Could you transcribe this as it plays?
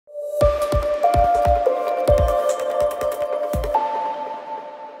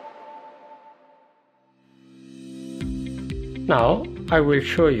Now I will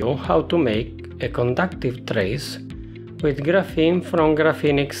show you how to make a conductive trace with graphene from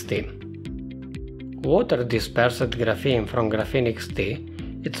Graphene XT. Water dispersed graphene from Graphene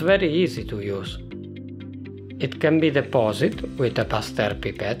XT is very easy to use. It can be deposited with a Pasteur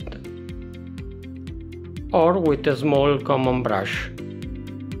pipette or with a small common brush.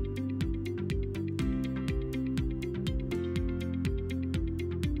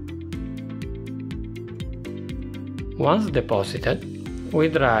 Once deposited, we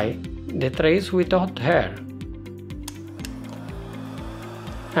dry the trace with hot air,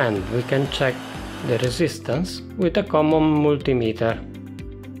 and we can check the resistance with a common multimeter.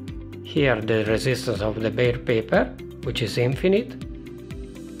 Here the resistance of the bare paper, which is infinite,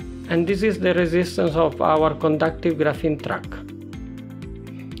 and this is the resistance of our conductive graphene track.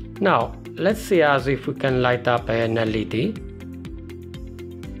 Now let's see as if we can light up an LED.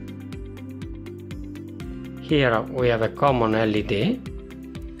 Here we have a common LED,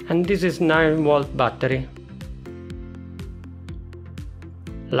 and this is 9-volt battery.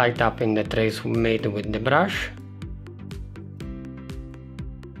 Light up in the trace made with the brush,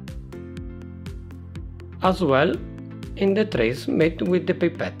 as well in the trace made with the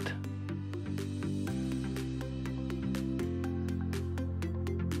pipette.